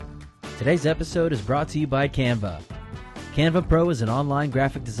Today's episode is brought to you by Canva. Canva Pro is an online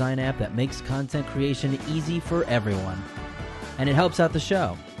graphic design app that makes content creation easy for everyone. And it helps out the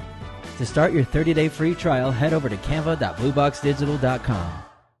show. To start your 30-day free trial, head over to canva.blueboxdigital.com.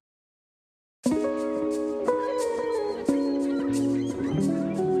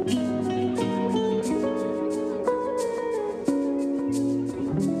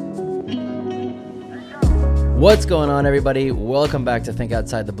 What's going on, everybody? Welcome back to Think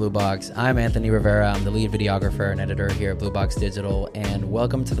Outside the Blue Box. I'm Anthony Rivera. I'm the lead videographer and editor here at Blue Box Digital, and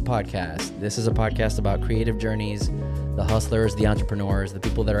welcome to the podcast. This is a podcast about creative journeys, the hustlers, the entrepreneurs, the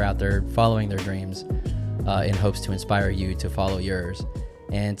people that are out there following their dreams in hopes to inspire you to follow yours.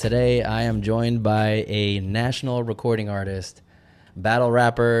 And today I am joined by a national recording artist, battle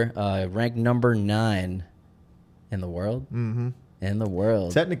rapper, ranked number 9 in the world. Mm-hmm. In the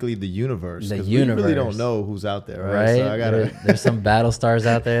world, technically the universe. The universe. We really don't know who's out there, right? So I gotta. There's some battle stars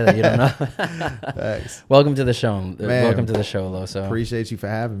out there that you don't know. Thanks. Welcome to the show, man. Welcome to the show, Loso. Appreciate you for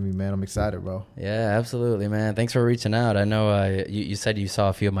having me, man. I'm excited, bro. Yeah, absolutely, man. Thanks for reaching out. I know you said you saw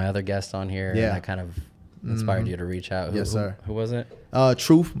a few of my other guests on here, and that kind of inspired you to reach out. Yes, sir. Who was it?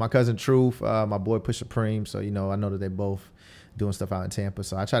 Truth, my cousin Truth, my boy Push Supreme. So I know that they both doing stuff out in Tampa,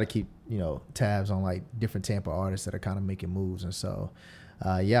 so I try to keep tabs on like different Tampa artists that are kind of making moves. And so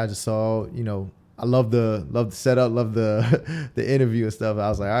I just saw I love the setup, love the interview and stuff. I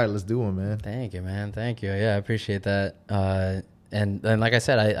was like, all right, let's do one, man. Thank you, man. Thank you. Yeah, I appreciate that. And like I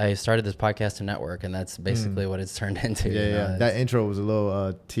said, I started this podcast to network, and that's basically what it's turned into. Yeah. That intro was a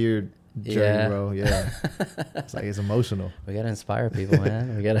little teared journey, bro. Yeah. It's like, it's emotional. We gotta inspire people,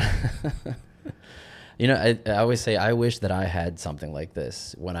 man. We gotta. I always say I wish that I had something like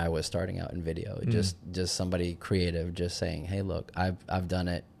this when I was starting out in video. Just somebody creative, just saying, "Hey, look, I've done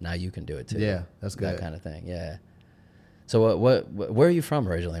it. Now you can do it too." Yeah, that's good. That kind of thing. Yeah. So where are you from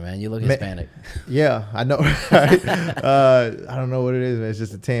originally, man? You look Hispanic. Yeah, I know. Right? I don't know what it is, man. It's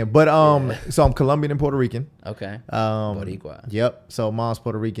just a tan. But so I'm Colombian and Puerto Rican. Okay. Boricua. Yep. So mom's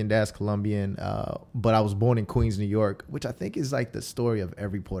Puerto Rican, dad's Colombian. But I was born in Queens, New York, which I think is like the story of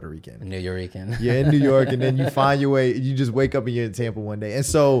every Puerto Rican. New Yorican. Yeah, in New York, and then you find your way. You just wake up and you're in Tampa one day. And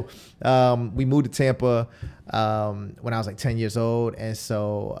so we moved to Tampa when I was like 10 years old, and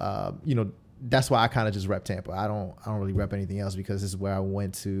so that's why I kind of just rep Tampa. I don't really rep anything else, because this is where I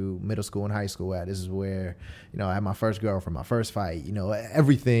went to middle school and high school at. This is where, I had my first girlfriend, my first fight,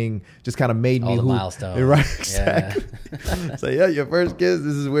 everything just kind of made me all the milestones. Right, exactly. Yeah. So your first kiss,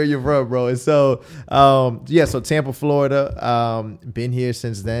 this is where you're from, bro. And so, so Tampa, Florida, been here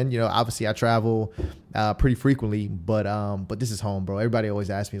since then. Obviously I travel pretty frequently, but this is home, bro. Everybody always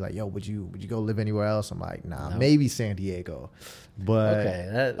asks me like, yo, would you go live anywhere else? I'm like, nah, maybe San Diego.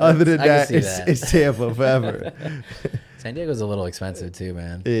 But other than that, it's Tampa forever. San Diego's a little expensive too,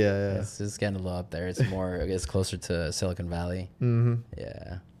 man. Yeah. It's getting a little up there. It's more, I guess, closer to Silicon Valley. Mm-hmm.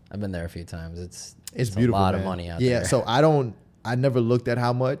 Yeah, I've been there a few times. It's beautiful, a lot of money out there. Yeah, so I never looked at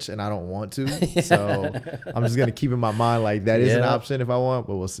how much, and I don't want to. So I'm just gonna keep in my mind like that is an option if I want,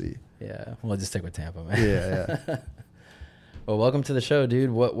 but we'll see. Yeah, we'll just stick with Tampa, man. Yeah. Well, welcome to the show, dude.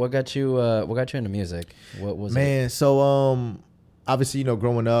 What got you into music? What was it? Man, so obviously,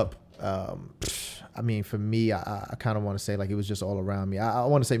 growing up, for me, I kind of want to say like it was just all around me. I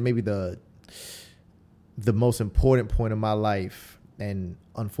want to say maybe the most important point of my life, and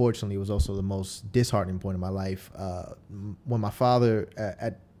unfortunately, it was also the most disheartening point of my life. When my father,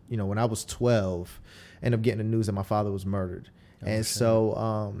 when I was 12, ended up getting the news that my father was murdered.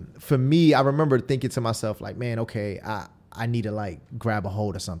 So for me, I remember thinking to myself like, man, okay, I need to like grab a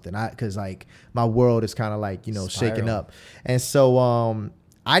hold of something, because like my world is kind of like shaking up, and so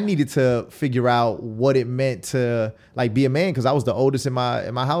I needed to figure out what it meant to like be a man, because I was the oldest in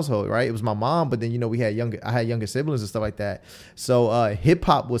my household, right? It was my mom, but then I had younger siblings and stuff like that. So hip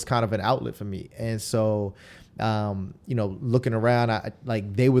hop was kind of an outlet for me, and so looking around,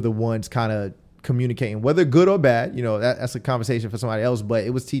 they were the ones kind of communicating, whether good or bad, that's a conversation for somebody else, but it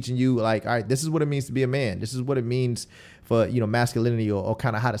was teaching you like, all right, this is what it means to be a man. This is what it means for, masculinity or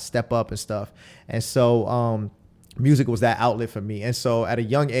kind of how to step up and stuff. And so, music was that outlet for me. And so at a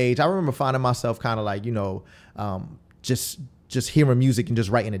young age, I remember finding myself kind of like, just hearing music and just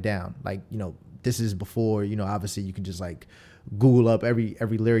writing it down. Like, this is before, obviously you can just like Google up every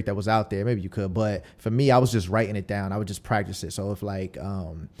lyric that was out there. Maybe you could, but for me, I was just writing it down. I would just practice it. So if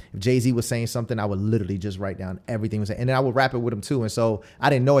Jay-Z was saying something, I would literally just write down everything was, and then I would rap it with him too. And so I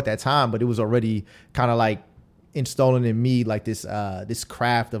didn't know at that time, but it was already kind of like installing in me like this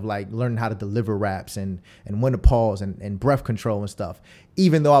craft of like learning how to deliver raps and when to pause and breath control and stuff.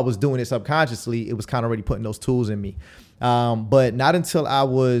 Even though I was doing it subconsciously, it was kind of already putting those tools in me. But not until I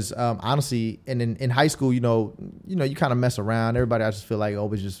was honestly, and in high school, you kind of mess around. Everybody, I just feel like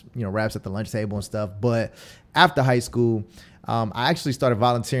always just raps at the lunch table and stuff. But after high school, I actually started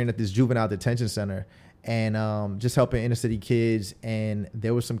volunteering at this juvenile detention center and just helping inner city kids. And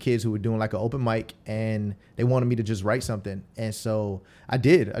there were some kids who were doing like an open mic, and they wanted me to just write something. And so I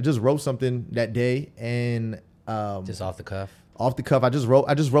did. I just wrote something that day, and just off the cuff. I just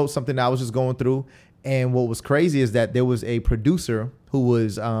wrote something that I was just going through. And what was crazy is that there was a producer who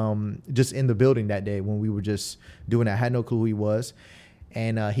was just in the building that day when we were just doing that. I had no clue who he was.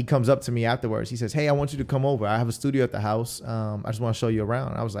 And he comes up to me afterwards. He says, "Hey, I want you to come over. I have a studio at the house. I just want to show you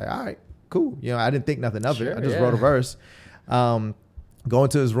around." I was like, "All right, cool." I didn't think nothing of it. I just wrote a verse. Go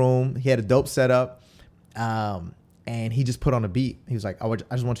into his room. He had a dope setup. And he just put on a beat. He was like, "I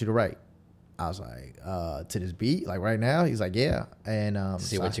just want you to write." I was like, to this beat, like right now? He's like, yeah. And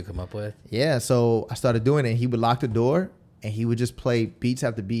see what you come up with. Yeah. So I started doing it. He would lock the door and he would just play beats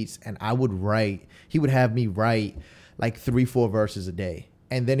after beats. And I would write. He would have me write like 3-4 verses a day.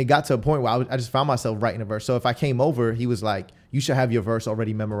 And then it got to a point where I just found myself writing a verse. So if I came over, he was like, "You should have your verse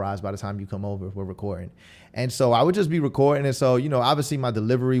already memorized by the time you come over. We're recording." And so I would just be recording. And so, obviously my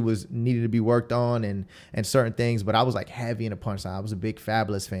delivery needed to be worked on and certain things, but I was like heavy in the punchline. I was a big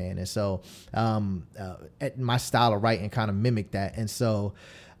Fabulous fan. And so my style of writing kind of mimicked that. And so,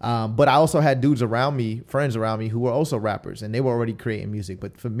 but I also had friends around me who were also rappers, and they were already creating music.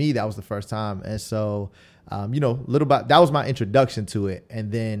 But for me, that was the first time. And so, that was my introduction to it. And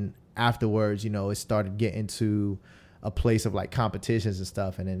then afterwards, it started getting to a place of like competitions and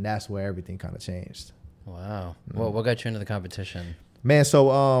stuff. And then that's where everything kind of changed. Wow. Well, what got you into the competition? Man, so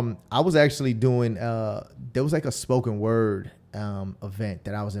I was actually doing, there was like a spoken word event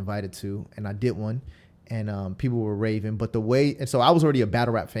that I was invited to, and I did one, and people were raving. But so I was already a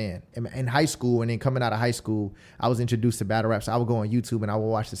battle rap fan. In high school, and then coming out of high school, I was introduced to battle rap. So I would go on YouTube and I would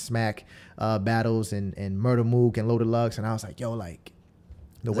watch the Smack battles and Murder Mook and Loaded Lux, and I was like, yo, like,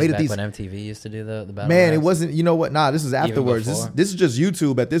 the way that these, when MTV used to do the battle man, raps? it wasn't, Nah, this is afterwards. This is just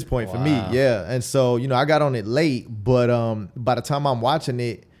YouTube at this point for me. Yeah. And so, I got on it late, but by the time I'm watching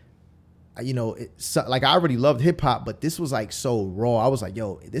it, like I already loved hip hop, but this was like so raw. I was like,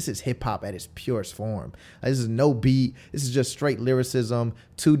 yo, this is hip hop at its purest form. Like, this is no beat. This is just straight lyricism,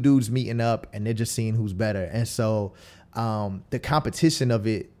 two dudes meeting up and they're just seeing who's better. And so the competition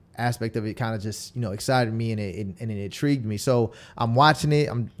aspect of it kind of just excited me, and it intrigued me. So I'm watching it.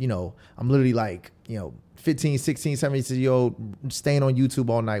 I'm literally like 15, 16, 17 years old, staying on YouTube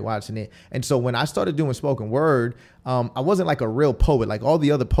all night watching it. And so when I started doing spoken word, I wasn't like a real poet. Like all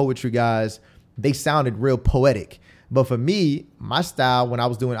the other poetry guys, they sounded real poetic. But for me, my style when I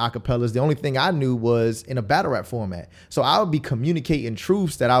was doing acapellas, the only thing I knew was in a battle rap format. So I would be communicating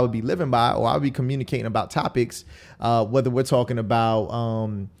truths that I would be living by, or I would be communicating about topics, whether we're talking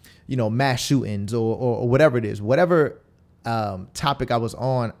about mass shootings or whatever it is, whatever topic I was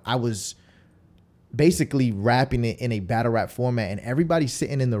on, I was basically rapping it in a battle rap format, and everybody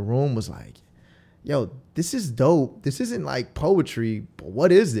sitting in the room was like, yo, this is dope. This isn't like poetry, but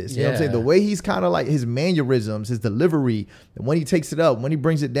what is this? You know what I'm saying? The way he's kind of like, his mannerisms, his delivery, when he takes it up, when he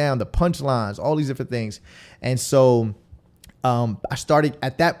brings it down, the punchlines, all these different things. And so I started,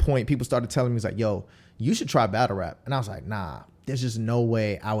 at that point, people started telling me, it's like, yo, you should try battle rap. And I was like, nah, there's just no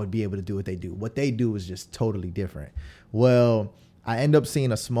way I would be able to do what they do. What they do is just totally different. Well, I end up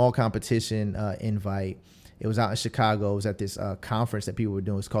seeing a small competition invite. It was out in Chicago. It was at this conference that people were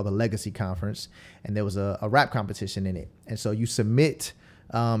doing. It's called the Legacy Conference. And there was a rap competition in it. And so you submit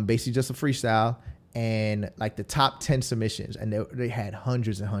basically just a freestyle and like the top 10 submissions. And they had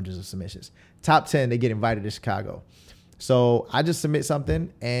hundreds and hundreds of submissions. Top 10, they get invited to Chicago. So I just submit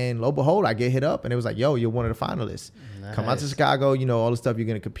something, and lo and behold, I get hit up, and it was like, yo, you're one of the finalists. Nice. Come out to Chicago, all the stuff you're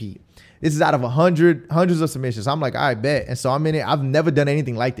going to compete. This is out of hundreds of submissions. I'm like, all right, bet. And so I'm in it. I've never done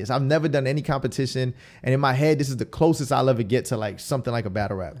anything like this. I've never done any competition. And in my head, this is the closest I'll ever get to like something like a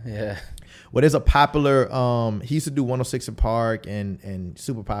battle rap. Yeah. Well, there's a popular, he used to do 106 in Park and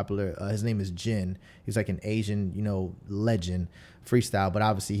super popular. His name is Jin. He's like an Asian, legend freestyle, but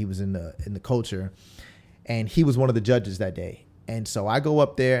obviously he was in the culture. And he was one of the judges that day. And so I go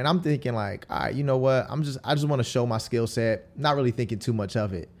up there and I'm thinking like, all right, you know what? I just want to show my skill set. Not really thinking too much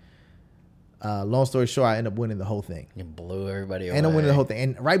of it. Long story short, I end up winning the whole thing. You blew everybody away. And I'm winning the whole thing.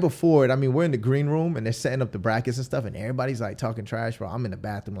 And right before it, I mean, we're in the green room and they're setting up the brackets and stuff. And everybody's like talking trash, bro. I'm in the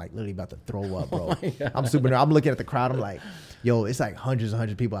bathroom, like literally about to throw up, bro. I'm I'm looking at the crowd. I'm like, yo, it's like hundreds and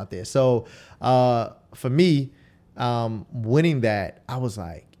hundreds of people out there. So for me, winning that, I was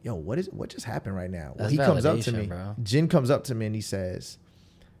like, yo, what just happened right now? Well, he comes up to me. Bro. Jin comes up to me and he says,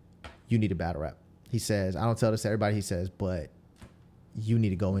 you need a battle rap. he says, I don't tell this to everybody, he says, but you need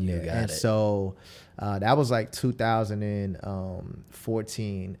to go in there. And so that was like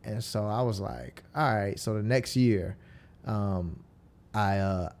 2014. And so I was like, all right. So the next year,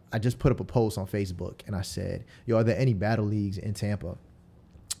 I just put up a post on Facebook and I said, yo, are there any battle leagues in Tampa?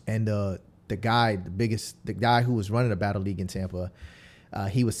 And the guy who was running a battle league in Tampa,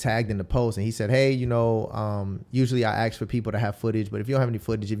 he was tagged in the post and he said, hey, usually I ask for people to have footage, but if you don't have any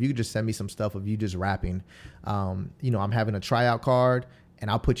footage, if you could just send me some stuff of you just rapping, I'm having a tryout card and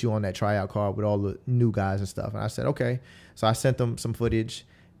I'll put you on that tryout card with all the new guys and stuff. And I said, okay. So I sent them some footage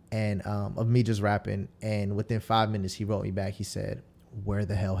and of me just rapping. And within 5 minutes, he wrote me back. He said, where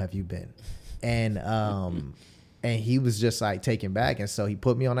the hell have you been? And he was just like taken back. And so he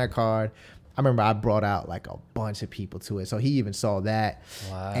put me on that card. I remember I brought out like a bunch of people to it. So he even saw that.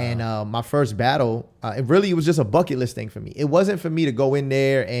 Wow. And my first battle, it was just a bucket list thing for me. It wasn't for me to go in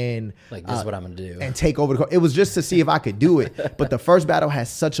there and like, this is what I'm going to do and take over the court. It was just to see if I could do it. But the first battle has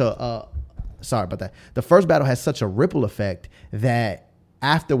such a, sorry about that. The first battle has such a ripple effect that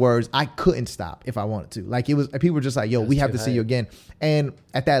afterwards I couldn't stop if I wanted to. Like, it was, people were just like, yo, we have to see you again. And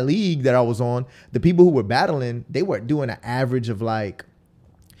at that league that I was on, the people who were battling, they were doing an average of like,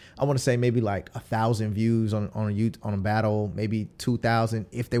 I want to say maybe like 1,000 views on a battle, maybe 2,000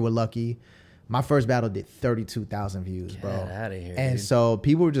 if they were lucky. My first battle did 32,000 views, bro. Get out of here, and dude. So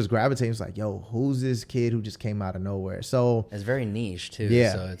people were just gravitating. It was like, yo, who's this kid who just came out of nowhere? So it's very niche too.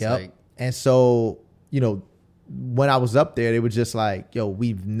 Yeah. So it's like, and so, when I was up there, they were just like, yo,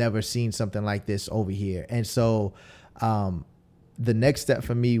 we've never seen something like this over here. And so, the next step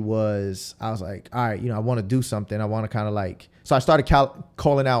for me was, I was like, all right, I want to do something. I want to kind of like, so I started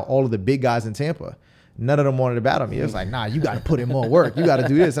calling out all of the big guys in Tampa. None of them wanted to battle me. It was like, nah, you got to put in more work. You got to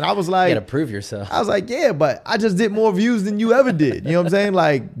do this. And I was like, you got to prove yourself. I was like, yeah, but I just did more views than you ever did. You know what I'm saying?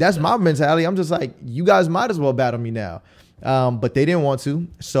 Like, that's my mentality. I'm just like, you guys might as well battle me now. But they didn't want to.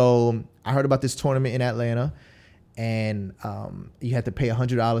 So I heard about this tournament in Atlanta. And you had to pay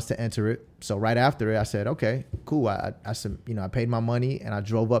 $100 to enter it. So right after it, I said, okay, cool. I said, I paid my money and I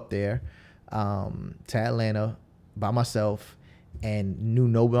drove up there to Atlanta by myself and knew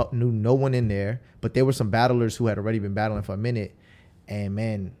no one in there. But there were some battlers who had already been battling for a minute. And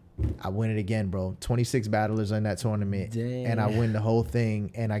man, I win it again, bro. 26 battlers in that tournament. Dang. And I win the whole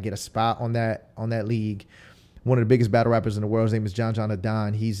thing. And I get a spot on that league. One of the biggest battle rappers in the world, his name is John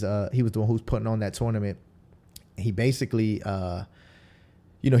Adon. He was the one who's putting on that tournament. He basically,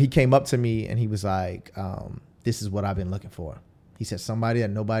 he came up to me and he was like, this is what I've been looking for. He said, somebody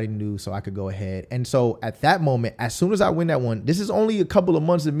that nobody knew so I could go ahead. And so at that moment, as soon as I win that one, this is only a couple of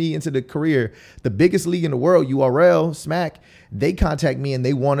months of me into the career, the biggest league in the world, URL, Smack, they contact me and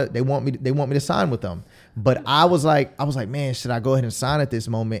they want me to sign with them. But I was like, man, should I go ahead and sign at this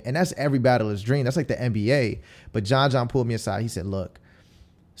moment? And that's every battler's dream. That's like the NBA. But John pulled me aside. He said, look,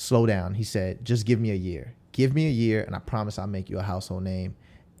 slow down. He said, just give me a year. Give me a year, and I promise I'll make you a household name.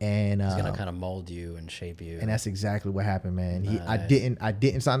 And he's gonna kind of mold you and shape you. And that's exactly what happened, man. Nice. I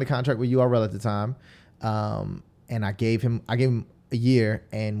didn't sign the contract with URL at the time, and I gave him a year,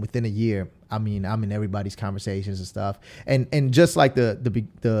 and within a year, I'm in everybody's conversations and stuff. And just like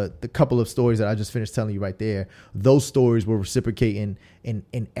the couple of stories that I just finished telling you right there, those stories were reciprocating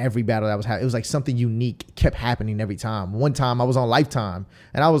in every battle that was happening. It was like something unique kept happening every time. One time I was on Lifetime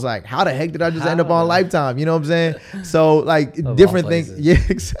and I was like, how the heck did I just end up on Lifetime? You know what I'm saying? So like different things. Yeah,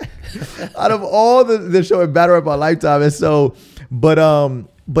 exactly. Out of all the show and battle rap on Lifetime. And so, but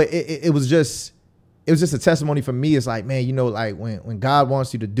it was just a testimony for me. It's like, man, like when God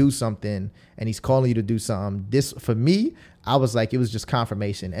wants you to do something and he's calling you to do something, this for me, I was like, it was just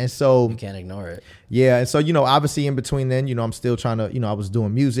confirmation. And so you can't ignore it. Yeah. And so, obviously in between then, I'm still trying to, I was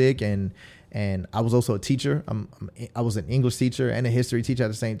doing music and I was also a teacher. I was an English teacher and a history teacher at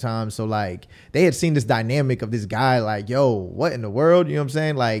the same time. So like they had seen this dynamic of this guy like, yo, what in the world? You know what I'm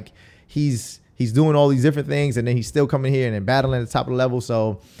saying? Like he's doing all these different things and then he's still coming here and then battling at the top of the level.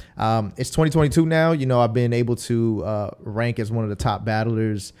 So it's 2022 now. I've been able to rank as one of the top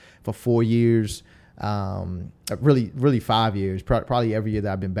battlers for 4 years. Really 5 years, probably every year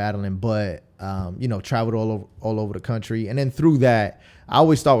that I've been battling, but traveled all over the country. And then through that, I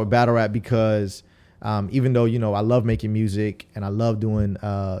always start with battle rap because even though, I love making music and I love doing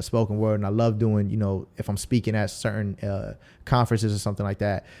spoken word and I love doing, if I'm speaking at certain conferences or something like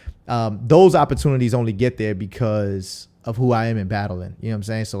that, those opportunities only get there because of who I am in battling. You know what I'm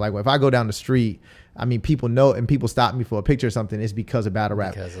saying? So like if I go down the street, I mean, people know and people stop me for a picture or something. It's because of battle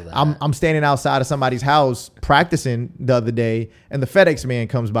rap. Because of that. I'm standing outside of somebody's house practicing the other day, and the FedEx man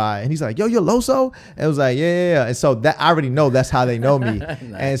comes by and he's like, "Yo, you're Loso?" And it was like, yeah. And so that I already know that's how they know me. Nice.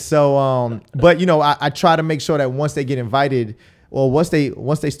 And so, but you know, I try to make sure that once they get invited, or once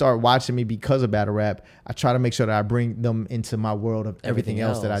they start watching me because of battle rap, I try to make sure that I bring them into my world of everything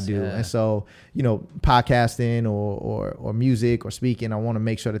else that I do. Yeah. And so, you know, podcasting or music or speaking, I want to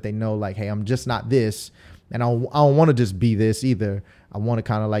make sure that they know, like, hey, I'm just not this, and I don't want to just be this either. I want to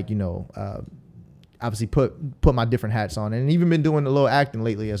kind of like, you know, obviously put my different hats on, and even been doing a little acting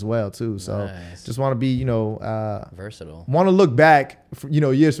lately as well too. So nice. Just want to be, you know, versatile. Want to look back, you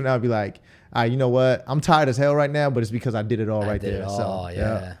know, years from now and be like, you know what? I'm tired as hell right now, but it's because I did it all right there. So,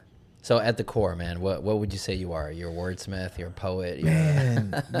 yeah. So at the core, man, what would you say you are? You're a wordsmith, you're a poet.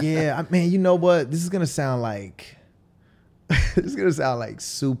 Man, yeah. Man, you know what? This is gonna sound like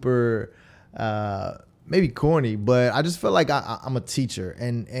super, maybe corny, but I just feel like I'm a teacher,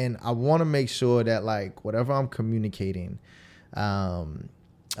 and I want to make sure that like whatever I'm communicating,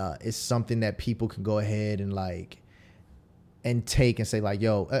 is something that people can go ahead and like. And take and say like,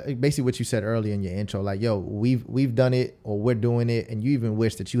 yo, basically what you said earlier in your intro, like, yo, we've done it, or we're doing it, and you even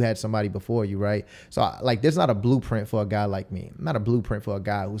wish that you had somebody before you, right? So like, there's not a blueprint for a guy like me. Not a blueprint for a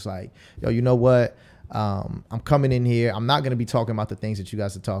guy who's like, yo, you know what? I'm coming in here. I'm not gonna be talking about the things that you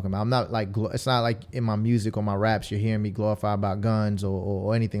guys are talking about. I'm not like, it's not like in my music or my raps you're hearing me glorify about guns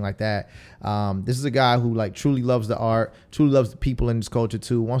or anything like that. This is a guy who like truly loves the art, truly loves the people in this culture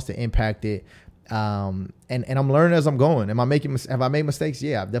too, wants to impact it. And I'm learning as I'm going. Have I made mistakes?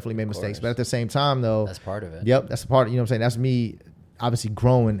 Yeah, I've definitely made mistakes. But at the same time, though, that's part of it. Yep, that's a part. You know what I'm saying? That's me, obviously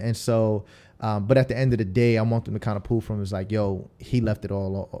growing. And so, but at the end of the day, I want them to kind of pull from is like, yo, he left it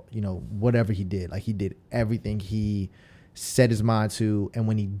all. You know, whatever he did, like he did everything he set his mind to, and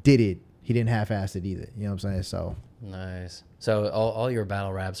when he did it, he didn't half-ass it either. You know what I'm saying? So nice. So all your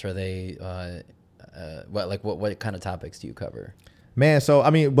battle raps, are they what kind of topics do you cover? Man, so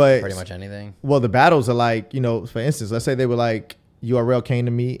I mean, but pretty much anything. Well, the battles are like, you know, for instance, let's say they were like, URL came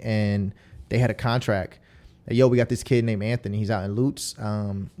to me and they had a contract. Hey, yo, we got this kid named Anthony. He's out in Lutz.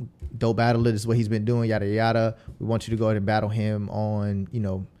 Dope battler. This is what he's been doing. Yada yada. We want you to go ahead and battle him on, you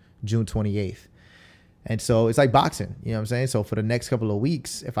know, June 28th. And so it's like boxing. You know what I'm saying? So for the next couple of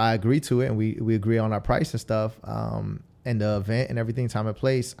weeks, if I agree to it and we agree on our price and stuff, and the event and everything, time and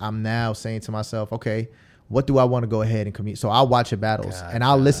place, I'm now saying to myself, okay, what do I want to go ahead and commute? So I'll watch your battles and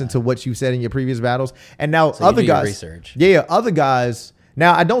I'll listen to what you said in your previous battles. And now so other guys, research. Yeah, other guys.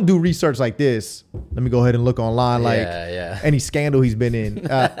 Now I don't do research like this. Let me go ahead and look online, like any scandal he's been in.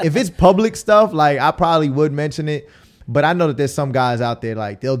 If it's public stuff, like I probably would mention it. But I know that there's some guys out there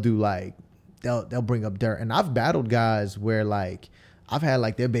like they'll bring up dirt. And I've battled guys where like I've had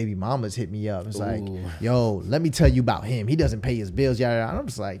like their baby mamas hit me up. It's like, yo, let me tell you about him. He doesn't pay his bills. Yeah, I'm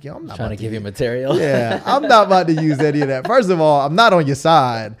just like, yo, I'm not trying to give you material. Yeah, I'm not about to use any of that. First of all, I'm not on your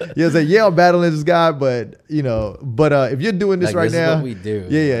side. You know, say, yeah, I'm battling this guy, but you know, if you're doing this like, right this now, is what we do.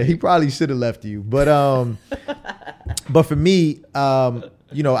 Yeah, he probably should have left you. But but for me,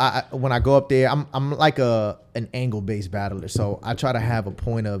 you know, when I go up there, I'm like an angle-based battler. So I try to have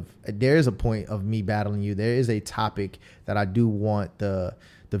there is a point of me battling you. There is a topic that I do want the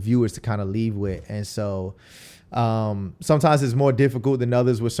viewers to kind of leave with. And so sometimes it's more difficult than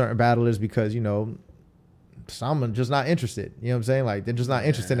others with certain battlers because, you know, some are just not interested. You know what I'm saying? Like they're just not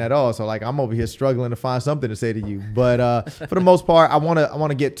interested at all. So like I'm over here struggling to find something to say to you. But for the most part, I want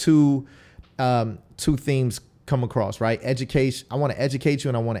to get two themes come across, right? Education. I want to educate you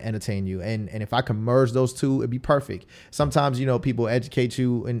and I want to entertain you. And if I can merge those two, it'd be perfect. Sometimes, you know, people educate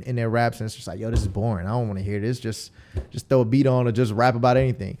you in their raps and it's just like, yo, this is boring. I don't want to hear this. Just throw a beat on or just rap about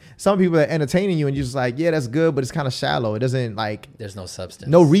anything. Some people are entertaining you and you're just like, yeah, that's good, but it's kind of shallow. It doesn't like, there's no substance,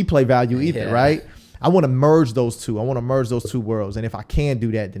 no replay value either, right? I want to merge those two. I want to merge those two worlds. And if I can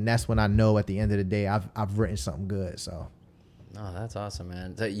do that, then that's when I know at the end of the day, I've written something good. So. Oh, that's awesome,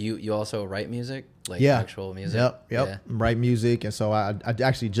 man. So you also write music, like actual music? Yep. Yeah. Write music, and so I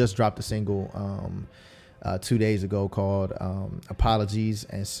actually just dropped a single 2 days ago called Apologies,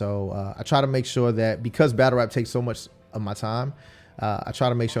 and so I try to make sure that because battle rap takes so much of my time, I try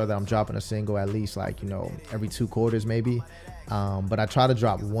to make sure that I'm dropping a single at least like, you know, every 2 quarters maybe, but I try to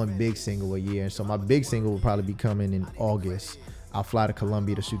drop one big single a year, and so my big single will probably be coming in August. I'll fly to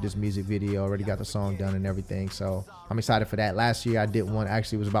Colombia to shoot this music video. Already got the song done and everything. So I'm excited for that. Last year I did one.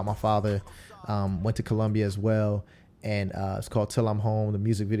 Actually, it was about my father. Went to Colombia as well. And it's called Till I'm Home. The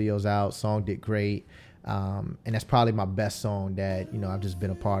music video's out. Song did great. And that's probably my best song that, you know, I've just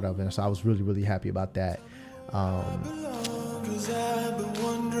been a part of. And so I was really, really happy about that.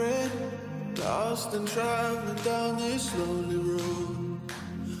 lost and traveling down this lonely road.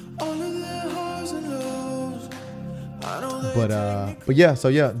 All of their highs and lows. I know But yeah, so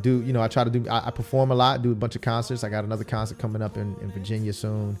yeah, I try to do, I perform a lot, do a bunch of concerts. I got another concert coming up in Virginia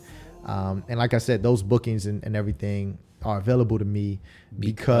soon. And like I said, those bookings and everything are available to me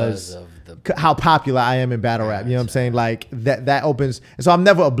because of how popular I am in battle rap. You know what I'm saying? Like that opens, and so I'm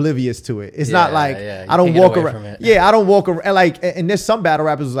never oblivious to it. It's not like I don't walk around. Yeah, I don't walk around like. And there's some battle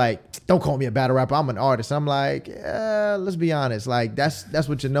rappers like, don't call me a battle rapper. I'm an artist. I'm like, let's be honest. Like that's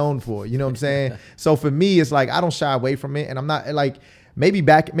what you're known for. You know what I'm saying? So for me, it's like I don't shy away from it, and I'm not like maybe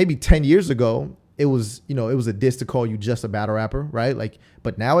 10 years ago. It was a diss to call you just a battle rapper, right? Like,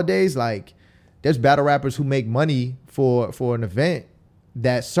 but nowadays, like, there's battle rappers who make money for an event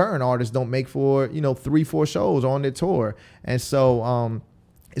that certain artists don't make for 3-4 shows on their tour, and so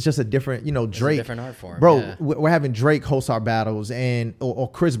it's just a different Drake, a different art form, bro. Yeah. We're having Drake host our battles,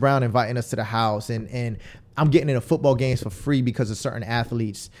 or Chris Brown inviting us to the house, and I'm getting into football games for free because of certain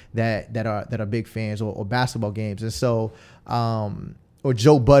athletes that are big fans, or basketball games, and so. Or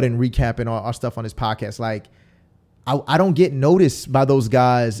Joe Budden recapping our stuff on his podcast. Like, I don't get noticed by those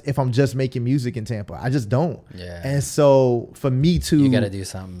guys if I'm just making music in Tampa. I just don't. Yeah. And so for me to, you got to do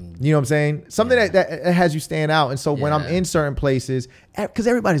something. You know what I'm saying? Something that has you stand out. And so when I'm in certain places, because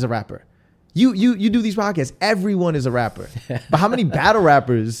everybody's a rapper. You do these podcasts. Everyone is a rapper. But how many battle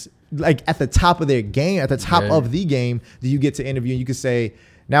rappers, like at the top of their game, at the top of the game, do you get to interview? And you could say,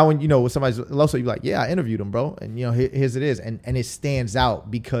 now when with somebody's Loso, you're like, yeah, I interviewed him, bro, and here's it is, and it stands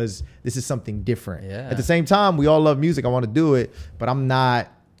out because this is something different. Yeah. At the same time, we all love music. I want to do it, but I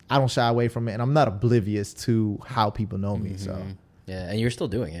don't shy away from it, and I'm not oblivious to how people know me. So yeah, and you're still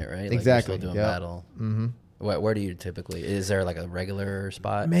doing it, right? Like exactly. You're still doing battle. Mm-hmm. Where do you typically? Is there like a regular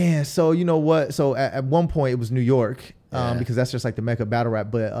spot? Man, so you know what? So at one point it was New York. Because that's just like the mecca battle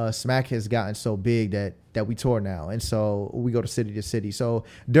rap, but Smack has gotten so big that we tour now, and so we go to city to city. So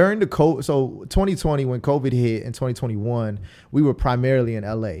during the 2020 when COVID hit, in 2021 we were primarily in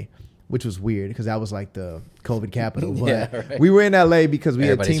LA, which was weird because that was like the COVID capital. But we were in LA because we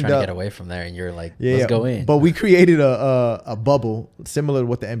had teamed trying up to get away from there, and you're like, let's go in. But we created a bubble similar to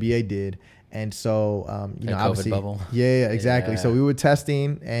what the NBA did. And so, obviously, bubble. Yeah, exactly. So we were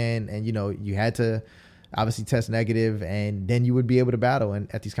testing, and you had to obviously test negative, and then you would be able to battle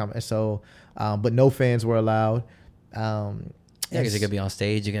at these comments. So, but no fans were allowed. Because you're gonna be on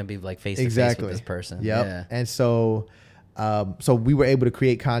stage, you're gonna be like face to face with this person. Yep. Yeah. And so, so we were able to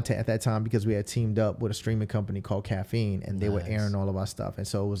create content at that time because we had teamed up with a streaming company called Caffeine, and they were airing all of our stuff, and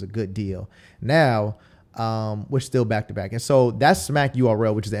so it was a good deal. Now. We're still back to back, and so that's Smack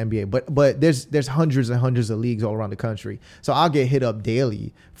URL, which is the NBA. But there's hundreds and hundreds of leagues all around the country. So I'll get hit up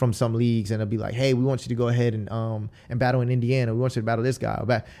daily from some leagues, and they'll be like, "Hey, we want you to go ahead and battle in Indiana. We want you to battle this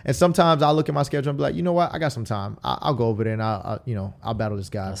guy." And sometimes I'll look at my schedule and be like, "You know what? I got some time. I'll go over there and I'll battle this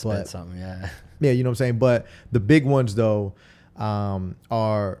guy." I'll spend something, yeah, you know what I'm saying. But the big ones though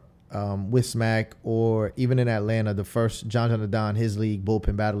are. With Smack, or even in Atlanta, the first John Don, his league,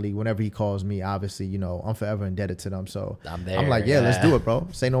 Bullpen Battle League, whenever he calls me, obviously, I'm forever indebted to them. So I'm like, let's do it, bro.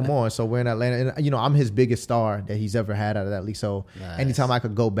 Say no more. So we're in Atlanta, and I'm his biggest star that he's ever had out of that league. So anytime I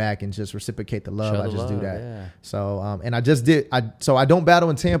could go back and just reciprocate the love, I just do that. Yeah. So and I just did. I don't battle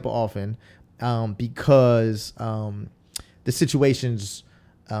in Tampa often because the situations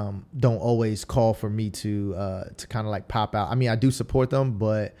don't always call for me to kind of like pop out. I mean, I do support them,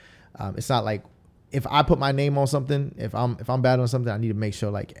 but it's not like if I put my name on something, if I'm battling something, I need to make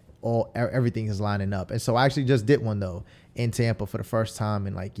sure like everything is lining up. And so I actually just did one though in Tampa for the first time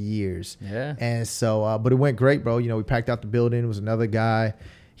in like years. Yeah. And so, but it went great, bro. We packed out the building. It was another guy.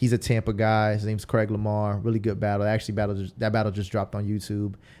 He's a Tampa guy. His name's Craig Lamar. Really good battle. That battle just dropped on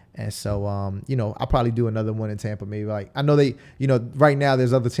YouTube. And so, I'll probably do another one in Tampa. Maybe like, I know they, right now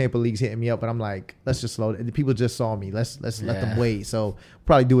there's other Tampa leagues hitting me up, but I'm like, let's just slow it. People just saw me. Let's let them wait. So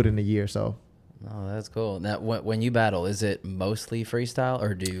probably do it in a year. So. Oh, that's cool. Now, when you battle, is it mostly freestyle,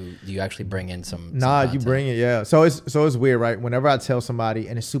 or do you actually bring in some? Nah, you bring it. Yeah. So it's weird, right? Whenever I tell somebody,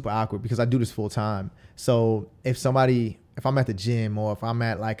 and it's super awkward because I do this full time. So if I'm at the gym, or if I'm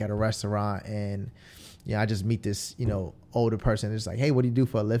at a restaurant, and I just meet this, older person. It's like, hey, what do you do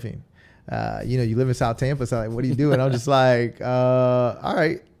for a living? You live in South Tampa, so like, what do you do? And I'm just like, all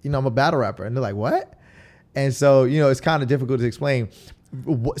right, I'm a battle rapper. And they're like, what? And so, it's kind of difficult to explain.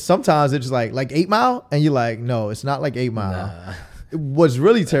 Sometimes it's just like 8 Mile, and you're like, no, it's not like 8 Mile. Nah. What's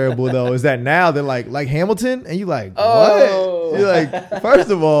really terrible though is that now they're like Hamilton, and you like, what? You're like, first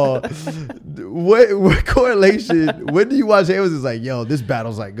of all, what correlation? When do you watch Hamilton? It's like, yo, this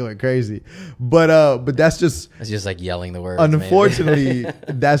battle's like going crazy. But that's just. It's just like yelling the words. Unfortunately,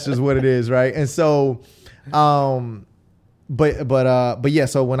 that's just what it is, right? And so, but yeah.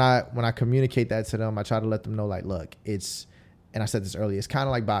 So when I communicate that to them, I try to let them know, like, look, it's. And I said this earlier, it's kind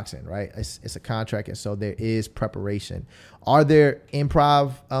of like boxing, right? It's a contract, and so there is preparation. Are there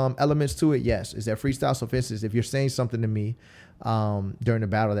improv elements to it? Yes. Is there freestyle? So for instance, if you're saying something to me during the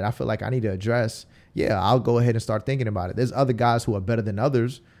battle that I feel like I need to address, yeah, I'll go ahead and start thinking about it. There's other guys who are better than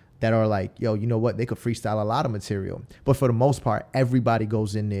others that are like, yo, you know what? They could freestyle a lot of material. But for the most part, everybody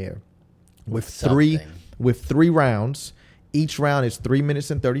goes in there with three rounds. Each round is 3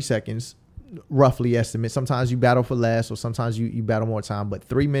 minutes and 30 seconds. Roughly estimate. Sometimes you battle for less, or sometimes you battle more time, but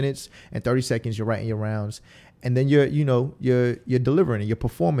 3 minutes and 30 seconds, you're writing your rounds, and then you're delivering it, you're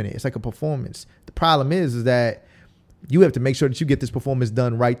performing it. It's like a performance. The problem is that you have to make sure that you get this performance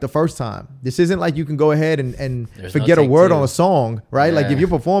done right the first time. This isn't like you can go ahead and forget a word on a song, right? Yeah. Like if you're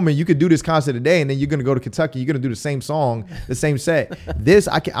performing, you could do this concert today, and then you're going to go to Kentucky, you're going to do the same song, the same set.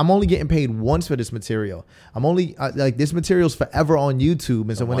 I'm only getting paid once for this material. I'm only like, this material's forever on YouTube.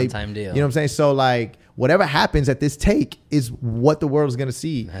 And so when one-time deal. You know what I'm saying? So like whatever happens at this take is what the world is going to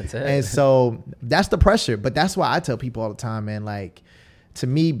see. That's it. And so that's the pressure. But that's why I tell people all the time, man, like, to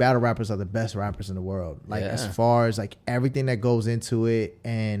me, battle rappers are the best rappers in the world. Like, as far as like everything that goes into it,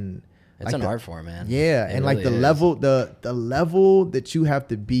 and it's like an art form, man. Yeah, and really like the level that you have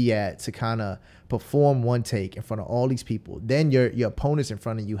to be at to kind of perform one take in front of all these people. Then your opponent's in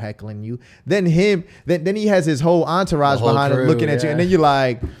front of you heckling you. Then then he has his whole entourage behind him looking at you, and then you're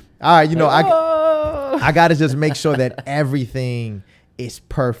like, all right, I got to just make sure that everything is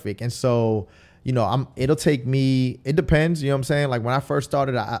perfect. And so, it'll take me, it depends, you know what I'm saying? Like when I first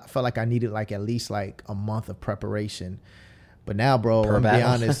started, I felt like I needed like at least like a month of preparation. But now, bro, I'll be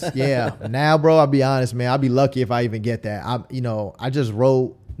honest. Yeah. Now, bro, I'll be honest, man. I'll be lucky if I even get that. I just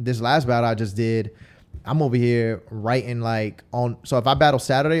wrote this last battle I just did. I'm over here writing so if I battle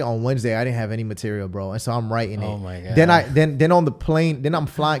Saturday, on Wednesday, I didn't have any material, bro. And so I'm writing it. Oh my God. Then on the plane, then I'm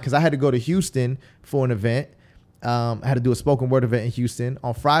flying, because I had to go to Houston for an event. I had to do a spoken word event in Houston.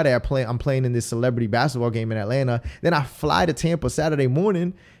 On Friday, I'm playing in this celebrity basketball game in Atlanta. Then I fly to Tampa Saturday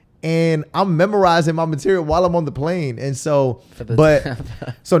morning, and I'm memorizing my material while I'm on the plane. And so,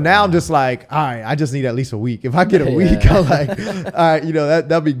 so now I'm just like, all right, I just need at least a week. If I get a week, I'm like, all right,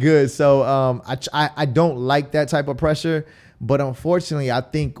 that'll be good. So I don't like that type of pressure, but unfortunately, I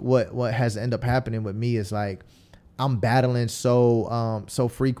think what has ended up happening with me is like I'm battling so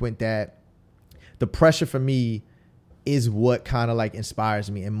frequent that the pressure for me is what kind of like inspires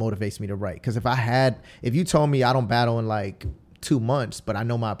me and motivates me to write. Because if you told me I don't battle in like 2 months, but I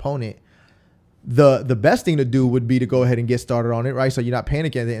know my opponent, the best thing to do would be to go ahead and get started on it, right? So you're not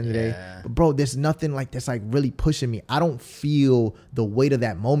panicking at the end of the day. But bro, there's nothing like that's like really pushing me. I don't feel the weight of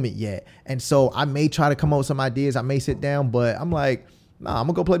that moment yet. And so I may try to come up with some ideas. I may sit down, but I'm like, nah, I'm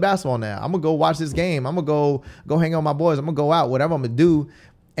gonna go play basketball now. I'm gonna go watch this game. I'm gonna go hang out with my boys. I'm gonna go out, whatever I'm gonna do.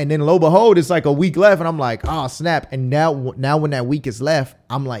 And then lo and behold, it's like a week left, and I'm like, oh snap. And now when that week is left,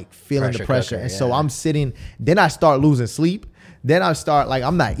 I'm like feeling the pressure. And so I'm sitting, then I start losing sleep. Then I start like,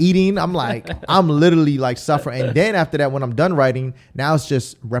 I'm not eating. I'm like, I'm literally like suffering. And then after that, when I'm done writing, now it's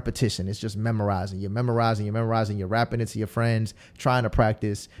just repetition. It's just memorizing. You're memorizing. You're rapping it to your friends, trying to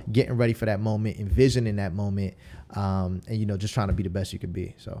practice, getting ready for that moment, envisioning that moment, and just trying to be the best you can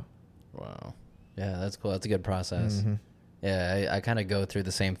be. So, wow, yeah, that's cool. That's a good process. Mm-hmm. Yeah, I kind of go through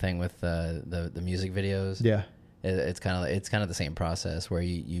the same thing with the music videos. Yeah, it's kind of the same process where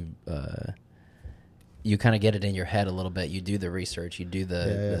you kind of get it in your head a little bit. You do the research, you do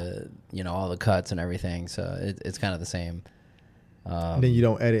the all the cuts and everything. So it's kind of the same. Then you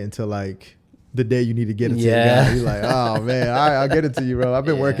don't edit until like the day you need to get it to you. You're like, oh man, all right, I'll get it to you, bro. I've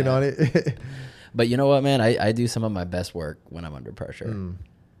been working on it. But you know what, man? I do some of my best work when I'm under pressure.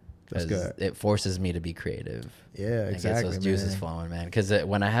 That's good. It forces me to be creative. Yeah, exactly. Gets those juices flowing, man. Because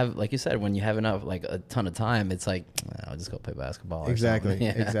when I have, like you said, when you have enough, like a ton of time, it's like, I'll just go play basketball. Exactly,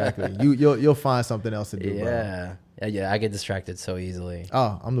 exactly. You'll find something else to do. Yeah, bro. Yeah. I get distracted so easily.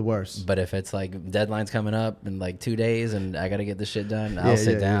 Oh, I'm the worst. But if it's like deadlines coming up in like 2 days and I got to get this shit done, I'll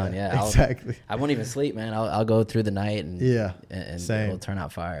sit down. Yeah, exactly. I won't even sleep, man. I'll go through the night and it'll turn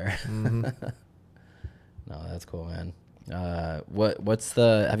out fire. Mm-hmm. No, that's cool, man.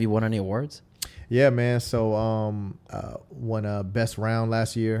 Have you won any awards? Yeah, man. So won best round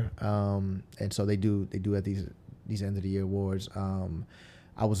last year. And so they do at these end of the year awards.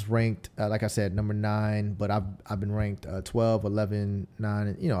 I was ranked, like I said, number 9, but I've been ranked 12, 11, 9.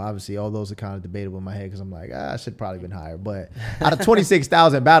 And, you know, obviously all those are kind of debatable in my head because I'm like, I should probably been higher. But out of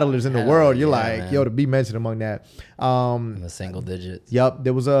 26,000 battlers in the world, you're like, man. Yo, to be mentioned among that. In the single digits. Yep.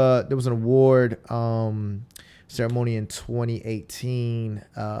 There was an award ceremony in 2018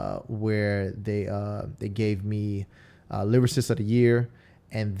 where they gave me Lyricist of the Year.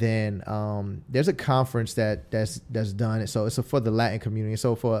 And then there's a conference that's done it. So it's for the Latin community.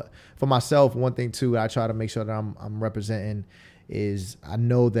 So for myself, one thing too, I try to make sure that I'm representing is I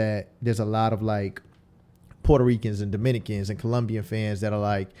know that there's a lot of like Puerto Ricans and Dominicans and Colombian fans that are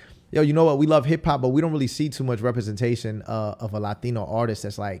like, yo, you know what? We love hip hop, but we don't really see too much representation of a Latino artist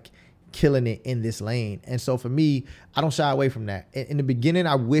that's like killing it in this lane. And so for me, I don't shy away from that. In the beginning,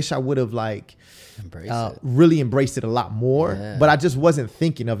 I wish I would have like really embraced it a lot more, but I just wasn't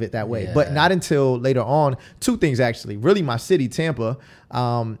thinking of it that way. But not until later on. 2 things actually. Really, my city, Tampa.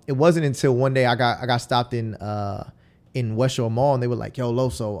 It wasn't until one day I got stopped in West Shore Mall, and they were like, "Yo,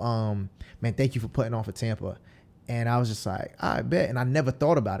 Loso, man, thank you for putting on for Tampa." And I was just like, I bet. And I never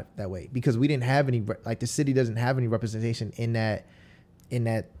thought about it that way because we didn't have any, like the city doesn't have any representation in that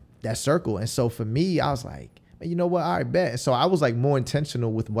circle. And so for me, I was like, you know what? I bet. And so I was like more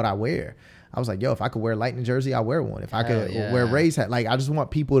intentional with what I wear. I was like, yo, if I could wear a Lightning jersey, I'll wear one. If I could wear a Rays hat, like I just want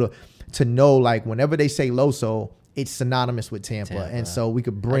people to know, like whenever they say Loso, it's synonymous with Tampa. And so we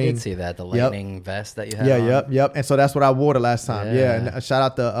could bring. I did see that, the Lightning vest that you had. Yep. And so that's what I wore the last time. Yeah. And a shout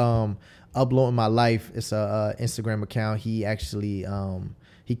out to Uploading My Life. It's a Instagram account. He actually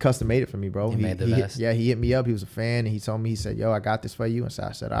he custom made it for me, bro. He made the vest. He hit me up. He was a fan, and he told me, he said, yo, I got this for you. And so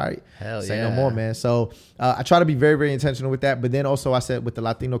I said, all right. Hell say no more, man. So I try to be very, very intentional with that. But then also I said with the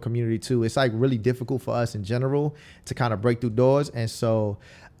Latino community too, it's like really difficult for us in general to kind of break through doors. And so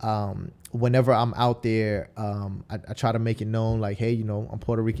whenever I'm out there, I try to make it known like, hey, you know, I'm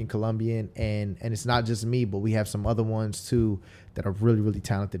Puerto Rican, Colombian, and it's not just me, but we have some other ones too that are really, really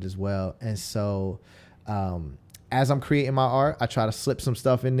talented as well. And so as I'm creating my art, I try to slip some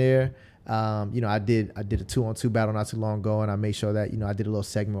stuff in there. You know, I did a 2-on-2 battle not too long ago, and I made sure that, you know, I did a little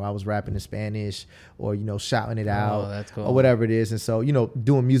segment where I was rapping in Spanish or, you know, shouting it out, that's cool. Or whatever it is. And so, you know,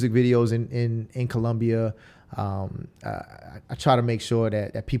 doing music videos in Colombia, I try to make sure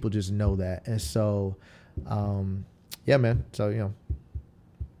that people just know that. And so, yeah, man. So, you know,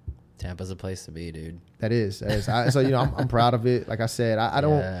 Tampa's a place to be, dude. That is. So, you know, I'm proud of it. Like I said,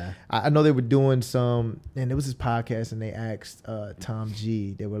 I know they were doing some, and there was this podcast and they asked Tom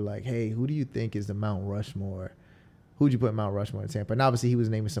G, they were like, hey, who do you think is the Mount Rushmore? Who'd you put Mount Rushmore in Tampa? And obviously he was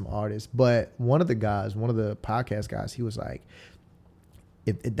naming some artists, but one of the podcast guys, he was like,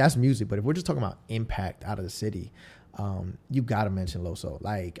 if that's music, but if we're just talking about impact out of the city, you got to mention Loso.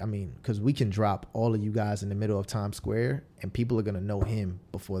 Like, I mean, because we can drop all of you guys in the middle of Times Square and people are going to know him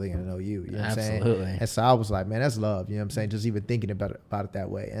before they're going to know you. You know what I'm saying? Absolutely. And so I was like, man, that's love. You know what I'm saying? Just even thinking about it that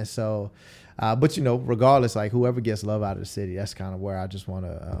way. And so, but, you know, regardless, like whoever gets love out of the city, that's kind of where I just want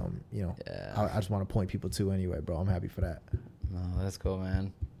to, you know, I just want to point people to anyway, bro. I'm happy for that. Oh, that's cool,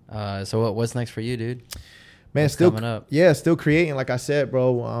 man. So what's next for you, dude? Man, what's still coming up? Yeah, still creating. Like I said,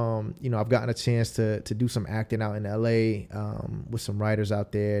 bro. You know, I've gotten a chance to do some acting out in LA with some writers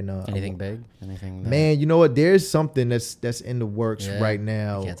out there. And, anything big? Anything? Man, you know what? There's something that's in the works right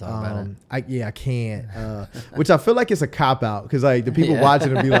now. You can't talk about it. I can't. Which I feel like it's a cop out because like the people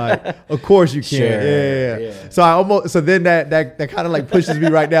watching will be like, of course you can. Sure. Yeah. So then that kind of like pushes me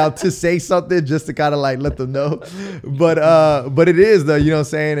right now to say something just to kind of like let them know. But it is though, you know what I'm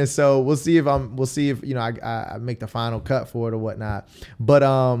saying? And so we'll see if you know I make the final cut for it or whatnot. But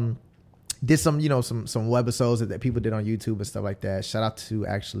did some, you know, some webisodes that people did on YouTube and stuff like that. Shout out to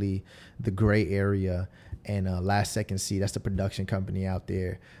actually the Gray Area and Last Second C. That's the production company out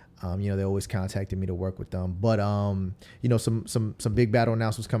there. You know, they always contacted me to work with them. But you know, some big battle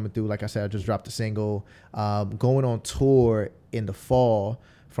announcements coming through. Like I said, I just dropped a single. Going on tour in the fall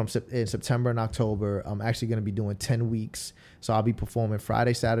in September and October. I'm actually going to be doing 10 weeks. So I'll be performing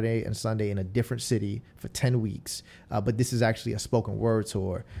Friday, Saturday, and Sunday in a different city for 10 weeks. But this is actually a spoken word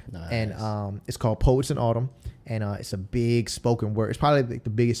tour. Nice. And it's called Poets in Autumn. And it's a big spoken word. It's probably like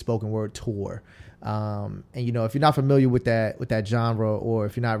the biggest spoken word tour. And you know, if you're not familiar with that genre, or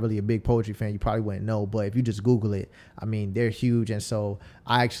if you're not really a big poetry fan, you probably wouldn't know. But if you just Google it, I mean, they're huge. And so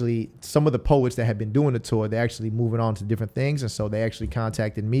some of the poets that have been doing the tour, they're actually moving on to different things. And so they actually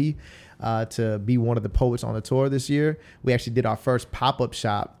contacted me to be one of the poets on the tour this year. We actually did our first pop-up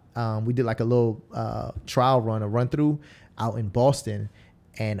shop. We did like a little trial run, a run through out in Boston.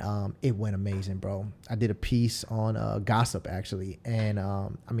 And it went amazing, bro. I did a piece on gossip, actually. And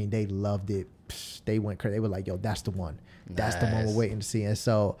I mean, they loved it. They went crazy. They were like, yo, that's the one. That's the one we're waiting to see. And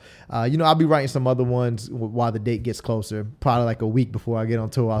so, you know, I'll be writing some other ones while the date gets closer. Probably like a week before I get on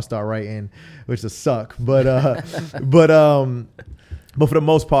tour, I'll start writing, which will suck. But but for the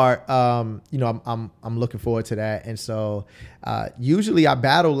most part, you know, I'm looking forward to that. And so usually I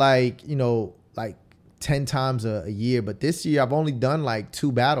battle like 10 times a year, but this year I've only done like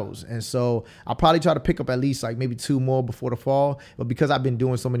 2 battles. And so I'll probably try to pick up at least like maybe 2 more before the fall. But because I've been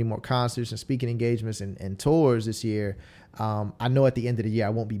doing so many more concerts and speaking engagements and tours this year, I know at the end of the year I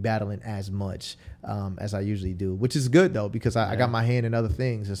won't be battling as much as I usually do, which is good though, because I got my hand in other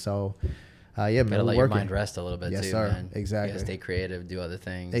things. And so yeah, man, let your mind rest a little bit. Yes, too, sir. man. Exactly. You gotta stay creative, do other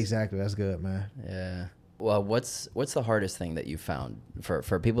things. Exactly. That's good, man. Yeah. Well, what's the hardest thing that you found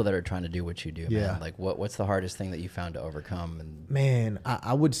for people that are trying to do what you do, man? Yeah. Like what's the hardest thing that you found to overcome? And Man,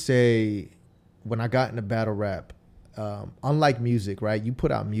 I would say when I got into battle rap, unlike music, right? You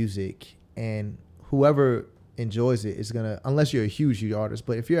put out music and whoever enjoys it is gonna, unless you're a huge artist,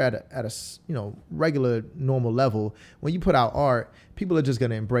 but if you're at a regular normal level, when you put out art, people are just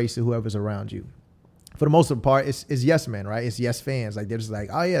gonna embrace it, whoever's around you. For the most part, it's yes men, right? It's yes fans. Like, they're just like,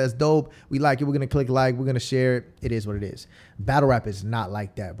 oh yeah, that's dope. We like it. We're going to click like. We're going to share it. It is what it is. Battle rap is not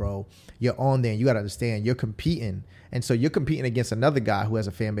like that, bro. You're on there and you got to understand you're competing. And so you're competing against another guy who has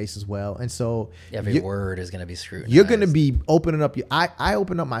a fan base as well. And so every word is going to be scrutinized. You're going to be opening up I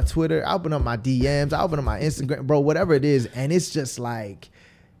open up my Twitter. I open up my DMs. I open up my Instagram, bro, whatever it is. And it's just like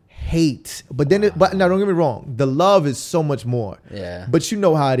hate. But then, but no, don't get me wrong. The love is so much more. Yeah. But you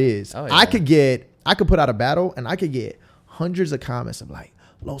know how it is. Oh, yeah. I could put out a battle and I could get hundreds of comments of like,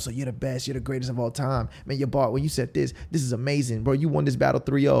 Loso, you're the best. You're the greatest of all time. Man, your bar, when you said this is amazing. Bro, you won this battle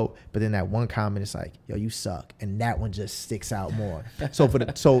 3-0. But then that one comment is like, yo, you suck. And that one just sticks out more. So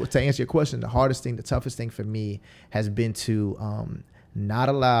to answer your question, the hardest thing, the toughest thing for me has been to not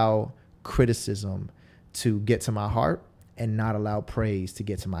allow criticism to get to my heart and not allow praise to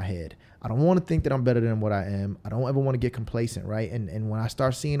get to my head. I don't want to think that I'm better than what I am. I don't ever want to get complacent, right? And when I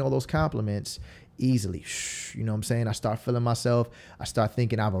start seeing all those compliments easily, you know what I'm saying? I start feeling myself. I start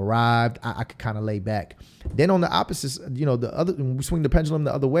thinking I've arrived. I could kind of lay back. Then on the opposite, when we swing the pendulum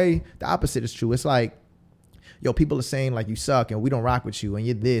the other way, the opposite is true. It's like, yo, people are saying like you suck and we don't rock with you and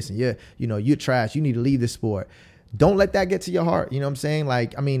you're this and you're trash. You need to leave this sport. Don't let that get to your heart. You know what I'm saying?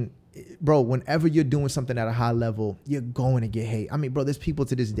 Like, I mean, bro, whenever you're doing something at a high level, you're going to get hate. I mean, bro, there's people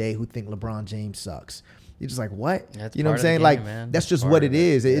to this day who think LeBron James sucks. You're just like, what? That's you know what I'm saying? game, like, man. that's just Part what of it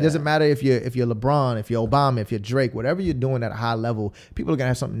is. Yeah. It doesn't matter if you're LeBron, if you're Obama, if you're Drake, whatever you're doing at a high level, people are going to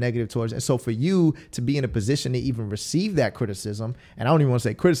have something negative towards it. And so for you to be in a position to even receive that criticism, and I don't even want to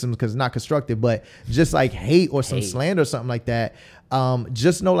say criticism because it's not constructive, but just like hate or some slander or something like that,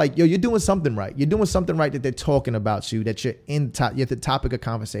 just know like, yo, you're doing something right. You're doing something right that they're talking about you, that you're at the topic of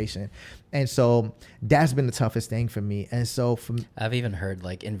conversation. And so that's been the toughest thing for me. And so I've even heard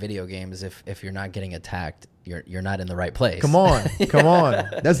like in video games, if you're not getting attacked, you're not in the right place. Come on.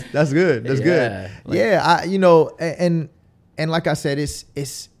 That's good. That's good. Like, and like I said,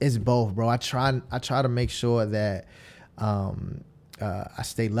 it's both, bro. I try to make sure that I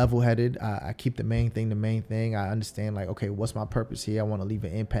stay level-headed. I keep the main thing. I understand, like, okay, what's my purpose here? I want to leave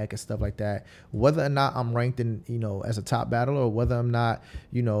an impact and stuff like that. Whether or not I'm ranked in, as a top battler, or whether I'm not,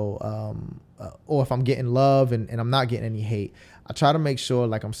 or if I'm getting love and I'm not getting any hate, I try to make sure,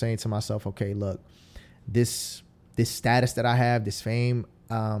 like I'm saying to myself, okay, look, this status that I have, this fame,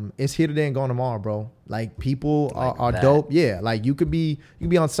 it's here today and gone tomorrow, bro. Like, people are dope. Yeah, like you could be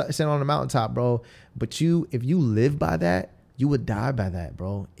sitting on the mountaintop, bro. But if you live by that, you would die by that,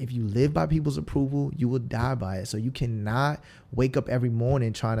 bro. If you live by people's approval, you would die by it. So you cannot wake up every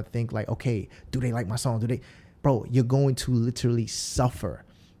morning trying to think like, okay, do they like my song? Bro, you're going to literally suffer.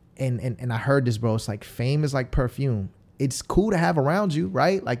 And I heard this, bro. It's like fame is like perfume. It's cool to have around you,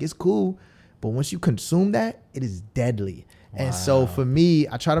 right? Like, it's cool. But once you consume that, it is deadly. Wow. And so for me,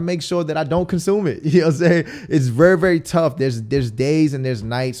 I try to make sure that I don't consume it. You know what I'm saying? It's very, very tough. There's days and there's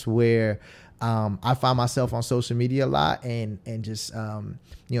nights where I find myself on social media a lot and just,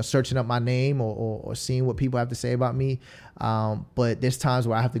 searching up my name or seeing what people have to say about me. But there's times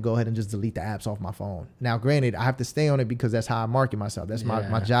where I have to go ahead and just delete the apps off my phone. Now, granted, I have to stay on it because that's how I market myself. That's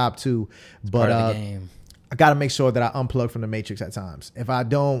my job too. But part of the game. I got to make sure that I unplug from the matrix at times. If I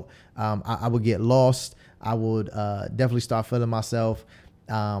don't, I would get lost. I would definitely start feeling myself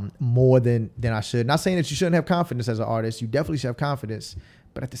more than I should. Not saying that you shouldn't have confidence as an artist. You definitely should have confidence.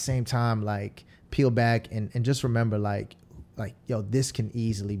 But at the same time, like, peel back and just remember, like, yo, this can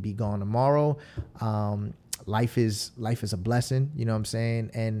easily be gone tomorrow. life is a blessing, you know what I'm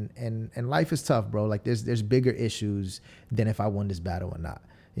saying? And life is tough, bro. Like there's bigger issues than if I won this battle or not.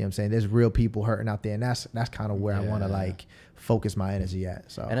 You know what I'm saying? There's real people hurting out there, and that's kind of where I want to like focus my energy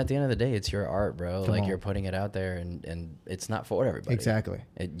at. So, and at the end of the day, it's your art, bro. Come like on. You're putting it out there, and it's not for everybody. Exactly.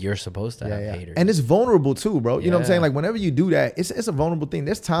 You're supposed to have haters, and it's vulnerable too, bro. You know what I'm saying? Yeah. Like whenever you do that, it's a vulnerable thing.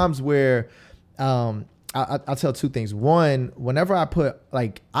 There's times where, I'll tell two things. One, whenever I put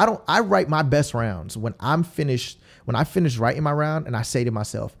like I write my best rounds when I finish writing my round, and I say to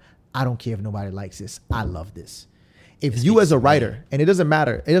myself, I don't care if nobody likes this. I love this. If you as a writer, and it doesn't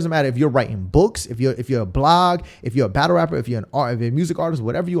matter if you're writing books, if you're a blog, if you're a battle rapper, if you're if you're a music artist,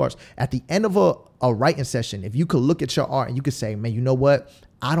 whatever you are, at the end of a writing session, if you could look at your art and you could say, man, you know what?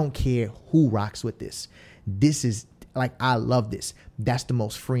 I don't care who rocks with this. This is like, I love this. That's the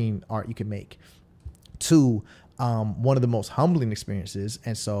most freeing art you can make. Two, one of the most humbling experiences.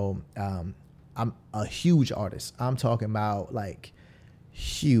 And so I'm a huge artist. I'm talking about like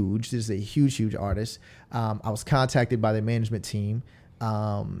huge. This is a huge artist. I was contacted by the management team,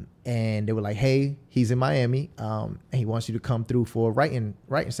 and they were like, hey, he's in Miami, and he wants you to come through for a writing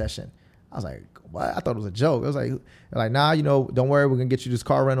session. I was like, what? I thought it was a joke. I was like, nah, you know, don't worry, we're gonna get you this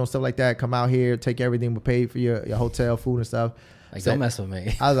car rental, stuff like that. Come out here, take everything, we'll pay for your hotel, food and stuff. Like, don't mess with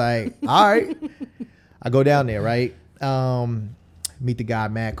me. I was like, all right. I go down there, right? Meet the guy,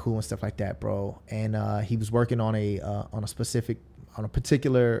 mad cool and stuff like that, bro. And he was working on a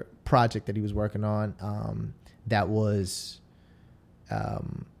particular project that he was working on, that was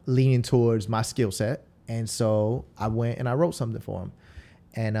leaning towards my skill set. And so I went and I wrote something for him.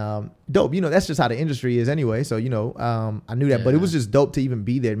 And dope, you know, that's just how the industry is anyway. So, you know, I knew that, but it was just dope to even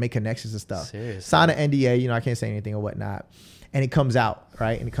be there, make connections and stuff. Seriously. Sign an NDA, you know, I can't say anything or whatnot. And it comes out,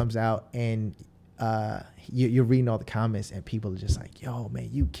 right? And it comes out, and you're reading all the comments, and people are just like, yo, man,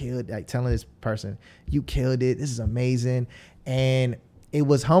 you killed, like telling this person, you killed it. This is amazing. And it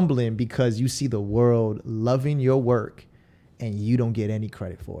was humbling because you see the world loving your work and you don't get any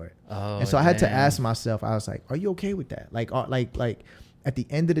credit for it. Oh, and so I had to ask myself, I was like, are you okay with that? Like at the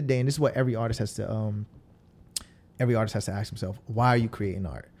end of the day, and this is what every artist has to ask himself, why are you creating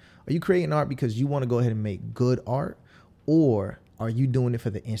art? Are you creating art because you want to go ahead and make good art, or are you doing it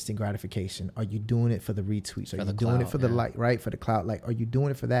for the instant gratification? Are you doing it for the retweets? Are you doing it for the like, right? For the clout? Like, are you doing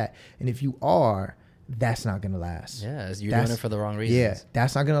it for that? And if you are, that's not gonna last. Yeah, you're doing it for the wrong reasons. Yeah,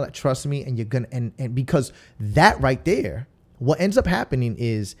 that's not gonna trust me. And you're gonna and because that right there, what ends up happening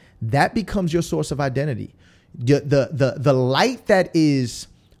is that becomes your source of identity. The light that is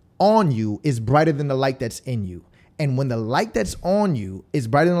on you is brighter than the light that's in you. And when the light that's on you is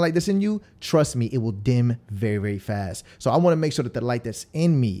brighter than the light that's in you, trust me, it will dim very, very fast. So I want to make sure that the light that's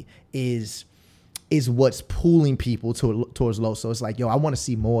in me is what's pulling people towards Loso. It's like, yo, I want to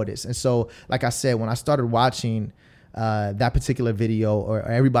see more of this. And so, like I said, when I started watching that particular video, or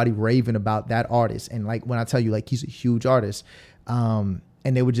everybody raving about that artist, and like when I tell you, like, he's a huge artist, and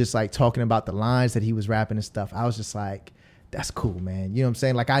they were just like talking about the lines that he was rapping and stuff, I was just like, that's cool, man. You know what I'm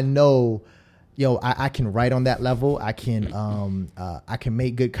saying? Like, I know, yo, I can write on that level. I can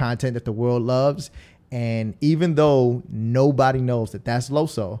make good content that the world loves. And even though nobody knows that that's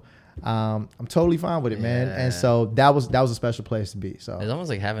Loso, I'm totally fine with it, man. And so that was a special place to be. So it's almost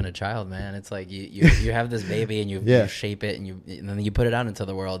like having a child, man. It's like you have this baby, and you shape it, and then you put it out into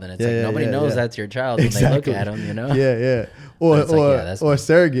the world, and it's like nobody knows that's your child when they look at him, you know? Yeah. Or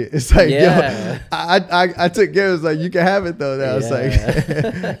surrogate. It's like, yo, I took care of it. It's like, you can have it though. Now it's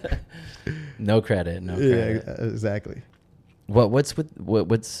like no credit. Yeah, exactly. Where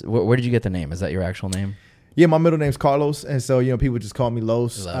did you get the name? Is that your actual name? Yeah, my middle name's Carlos, and so, you know, people just call me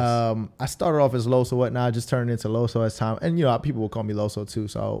Los. I started off as Loso, whatnot. I just turned into Loso as time, and you know, people will call me Loso too.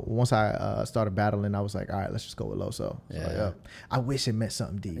 So once I started battling, I was like, all right, let's just go with Loso. So, yeah. I wish it meant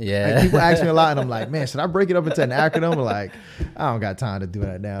something deep. Yeah, like, people ask me a lot, and I'm like, man, should I break it up into an acronym? I'm like, I don't got time to do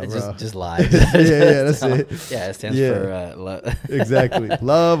that now, bro. Just lie. yeah, that's it. Yeah, it stands for exactly,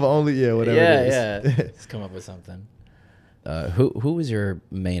 love only. Yeah, whatever. it is. Let's come up with something. Who was your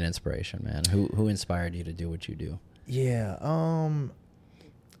main inspiration, man? Who inspired you to do what you do? Yeah,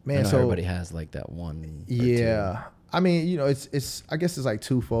 man. So everybody has like that one. Yeah, I mean, you know, it's I guess it's like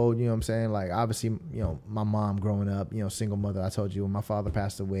twofold. You know what I'm saying? Like, obviously, you know, my mom growing up, you know, single mother. I told you when my father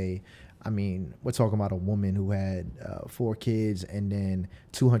passed away. I mean, we're talking about a woman who had 4 kids and then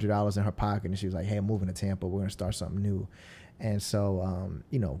 $200 in her pocket, and she was like, "Hey, I'm moving to Tampa. We're gonna start something new." And so,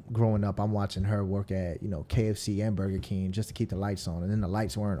 you know, growing up, I'm watching her work at, you know, KFC and Burger King just to keep the lights on. And then the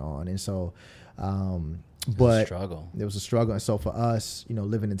lights weren't on. And so, but there was a struggle. And so for us, you know,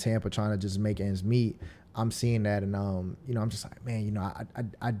 living in Tampa, trying to just make ends meet, I'm seeing that. And, you know, I'm just like, man, you know,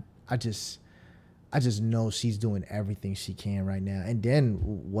 I just know she's doing everything she can right now. And then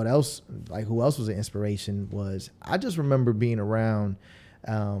what else, like who else was an inspiration was, I just remember being around,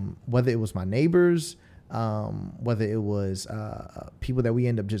 whether it was my neighbors, whether it was people that we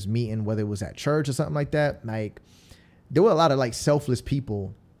end up just meeting, whether it was at church or something like that. Like there were a lot of like selfless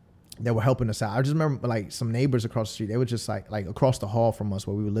people that were helping us out. I just remember like some neighbors across the street, they were just like across the hall from us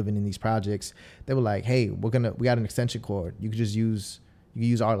where we were living in these projects. They were like, hey, we got an extension cord. You could just use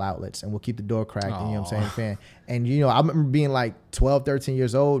our outlets and we'll keep the door cracked. And, you know what I'm saying? And, you know, I remember being like 12, 13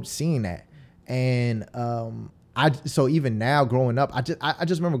 years old, seeing that. And, so even now growing up, I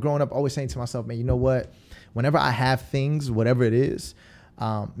just remember growing up always saying to myself, man, you know what? Whenever I have things, whatever it is,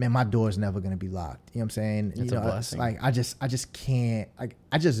 man, my door is never going to be locked. You know what I'm saying? It's a blessing. It's like, I just can't, like,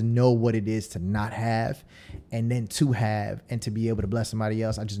 I just know what it is to not have and then to have and to be able to bless somebody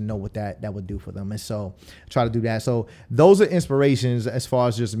else. I just know what that would do for them. And so I try to do that. So those are inspirations as far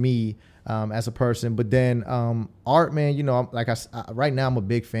as just me, as a person. But then, art, man, you know, like right now I'm a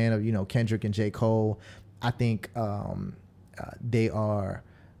big fan of, you know, Kendrick and J. Cole. I think, they are,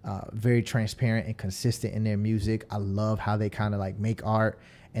 very transparent and consistent in their music. I love how they kind of like make art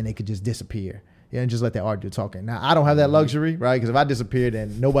and they could just disappear. Yeah, and just let that art do talking. Now, I don't have that luxury, right? Because if I disappear,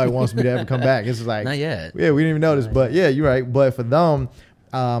 then nobody wants me to ever come back. It's just like, not yet. Yeah, we didn't even notice. But yeah, you're right. But for them,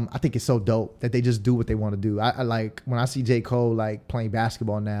 I think it's so dope that they just do what they want to do. I like when I see J. Cole like playing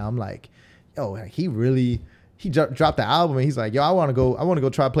basketball now, I'm like, yo, he dropped the album and he's like, yo, I want to go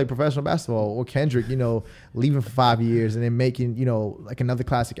try to play professional basketball. Or Kendrick, you know, leaving for 5 years and then making, you know, like another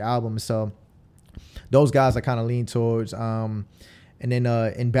classic album. So those guys I kind of lean towards. And then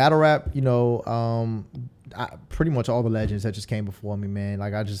in battle rap, you know, pretty much all the legends that just came before me, man.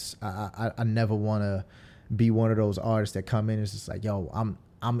 Like I never want to be one of those artists that come in and it's just like, yo,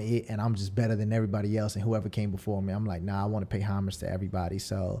 I'm it and I'm just better than everybody else and whoever came before me. I'm like, nah, I want to pay homage to everybody.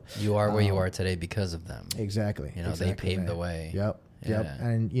 So you are where you are today because of them. Exactly. You know, they paved the way. Yep. Yeah. Yep.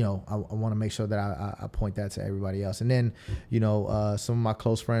 And, you know, I want to make sure that I point that to everybody else. And then, you know, some of my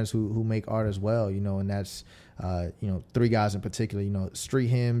close friends who make art as well, you know, and that's, you know, three guys in particular, you know, Street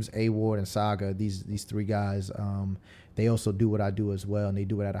Hymns, A-Ward, and Saga. These three guys, they also do what I do as well, and they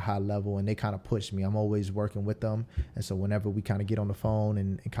do it at a high level, and they kind of push me. I'm always working with them. And so whenever we kind of get on the phone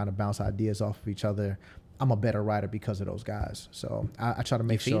and kind of bounce ideas off of each other, I'm a better writer because of those guys. So I try to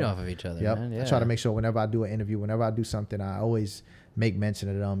make sure. Feed off of each other, yep, man. Yeah. I try to make sure whenever I do an interview, whenever I do something, I always make mention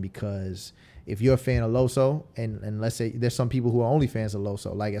of them because if you're a fan of Loso, and let's say there's some people who are only fans of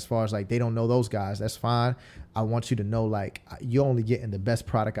Loso, like as far as like they don't know those guys, that's fine. I want you to know like you're only getting the best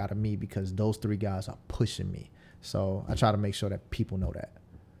product out of me because those three guys are pushing me. So I try to make sure that people know that.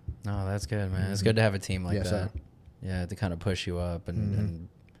 Oh, that's good, man. It's good to have a team like Yes, that. sir. Yeah, to kind of push you up and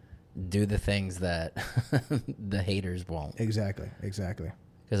do the things that the haters won't. Exactly.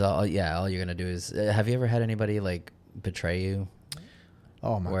 Because all you're gonna do is. Have you ever had anybody like betray you?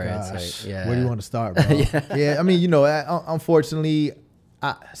 Oh my Where gosh. it's like, yeah. Where do you want to start, bro? Yeah. I mean, you know, unfortunately,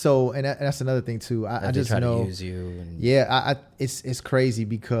 that's another thing too. I just try know. to use you. And Yeah, it's crazy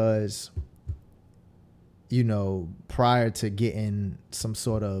because, you know, prior to getting some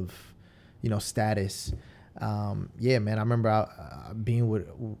sort of, you know, status, yeah, man, I remember being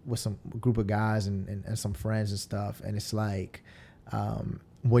with some group of guys and some friends and stuff, and it's like,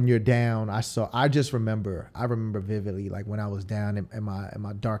 when you're down, I remember vividly, like when I was down in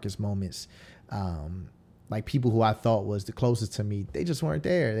my darkest moments, like people who I thought was the closest to me, they just weren't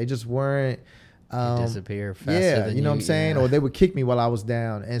there. They just weren't. Disappear faster than you know what I'm saying? Yeah. Or they would kick me while I was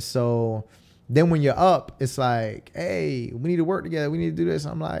down. And so then when you're up, it's like, hey, we need to work together. We need to do this.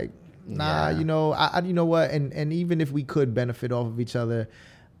 I'm like, nah, Yeah. you know, you know what? And even if we could benefit off of each other,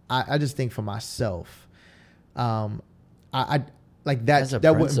 I just think for myself, I like that. As a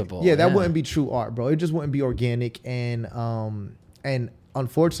that principle, wouldn't, that yeah. wouldn't be true art, bro. It just wouldn't be organic. And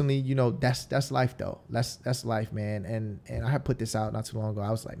unfortunately, you know, that's life though. That's life, man. And I had put this out not too long ago.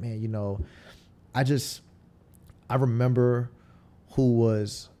 I was like, man, you know, I remember who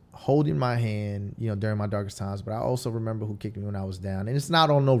was holding my hand, you know, during my darkest times, but I also remember who kicked me when I was down. And it's not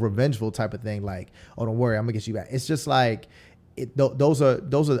on no revengeful type of thing, like, oh, don't worry, I'm gonna get you back. It's just like those are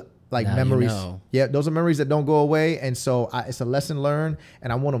like Now memories. you know. Yeah, those are memories that don't go away. And so it's a lesson learned,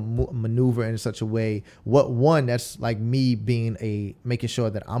 and I want to maneuver in such a way. That's like me making sure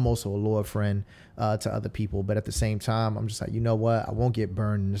that I'm also a loyal friend to other people. But at the same time, I'm just like, you know what? I won't get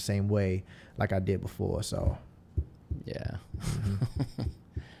burned in the same way like I did before. So, Yeah.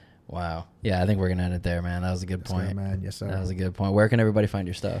 Wow. Yeah, I think we're gonna end it there, man. That was a good yes, point. sir, man. Yes, sir. That was a good point. Where can everybody find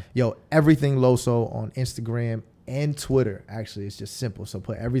your stuff? Yo, everything Loso on Instagram and Twitter. Actually, it's just simple. So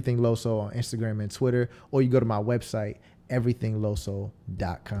put everything Loso on Instagram and Twitter, or you go to my website,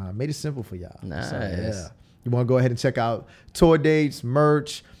 everythingloso.com. Made it simple for y'all. Nice. So, yeah. You want to go ahead and check out tour dates,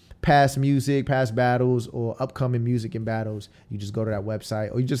 merch, past music, past battles, or upcoming music and battles. You just go to that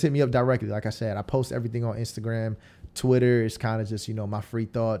website, or you just hit me up directly. Like I said, I post everything on Instagram. Twitter is kind of just, my free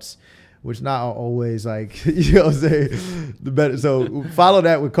thoughts, which not always like, you know what I'm saying, the better. So follow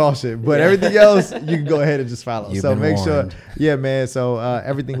that with caution, but everything else you can go ahead and just follow. You've so been make warned. sure, yeah, man. So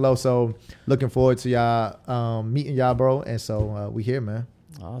everything Loso, looking forward to y'all meeting y'all, bro. And so we here, man.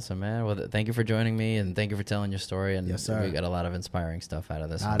 Awesome, man. Well, thank you for joining me, and thank you for telling your story. And Yes, sir. we got a lot of inspiring stuff out of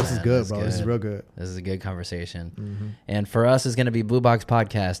this. This is man. good, bro. This is real good. This is a good conversation. Mm-hmm. And for us, it's going to be Blue Box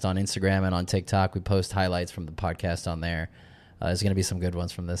Podcast on Instagram and on TikTok. We post highlights from the podcast on there. There's going to be some good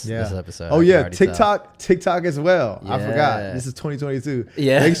ones from this episode. Oh, I can yeah. already tell. TikTok as well. I Yeah. forgot. This is 2022.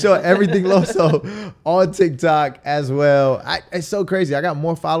 Yeah. Make sure everything Loso on TikTok as well. It's so crazy. I got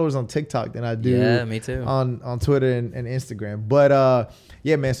more followers on TikTok than I do Yeah, me too. on Twitter and Instagram. But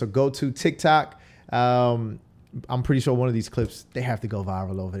yeah, man. So go to TikTok. I'm pretty sure one of these clips, they have to go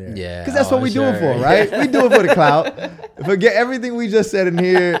viral over there. Yeah. Because that's what we do it sure. for, right? We do it for the clout. Forget everything we just said in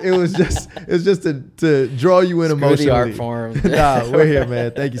here. It was just to draw you in Screw emotionally. the art form. Nah, we're here,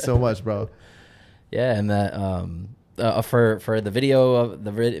 man. Thank you so much, bro. Yeah, and that for the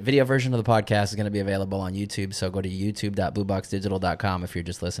video version of the podcast is going to be available on YouTube. So go to youtube.blueboxdigital.com if you're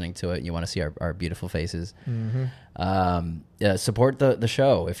just listening to it and you want to see our beautiful faces. Mm-hmm. Support the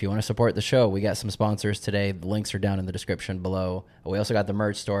show. If you want to support the show, we got some sponsors today. The links are down in the description below. We also got the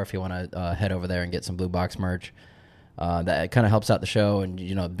merch store if you want to head over there and get some Blue Box merch. That kind of helps out the show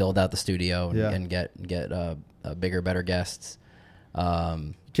and build out the studio and get bigger, better guests.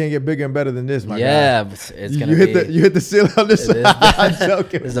 Can't get bigger and better than this, my guy. Yeah, it's gonna you be. hit the ceiling on this. I'm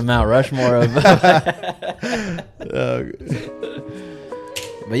joking. There's a Mount Rushmore of.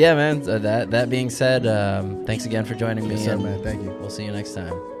 But yeah, man. That being said, thanks again for joining me. Yes, sir, and man. Thank you. We'll see you next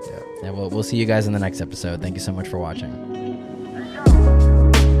time. Yeah. And we'll see you guys in the next episode. Thank you so much for watching.